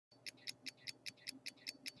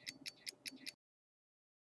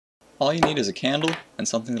All you need is a candle and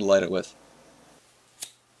something to light it with.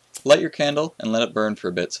 Light your candle and let it burn for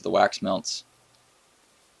a bit so the wax melts.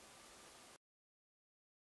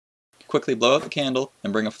 Quickly blow out the candle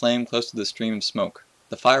and bring a flame close to the stream of smoke.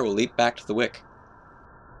 The fire will leap back to the wick.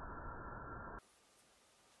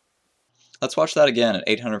 Let's watch that again at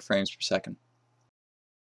 800 frames per second.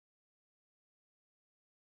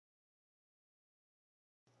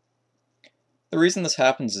 The reason this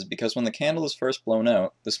happens is because when the candle is first blown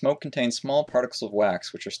out, the smoke contains small particles of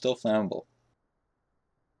wax which are still flammable.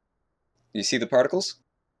 Do you see the particles?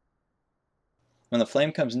 When the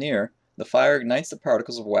flame comes near, the fire ignites the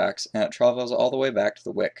particles of wax and it travels all the way back to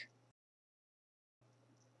the wick.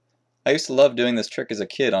 I used to love doing this trick as a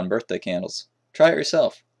kid on birthday candles. Try it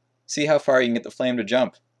yourself. See how far you can get the flame to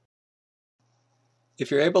jump. If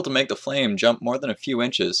you're able to make the flame jump more than a few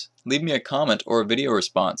inches, leave me a comment or a video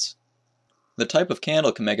response. The type of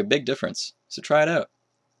candle can make a big difference, so try it out.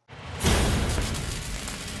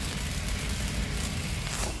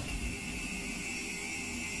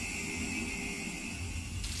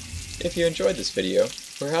 If you enjoyed this video,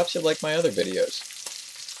 perhaps you'll like my other videos.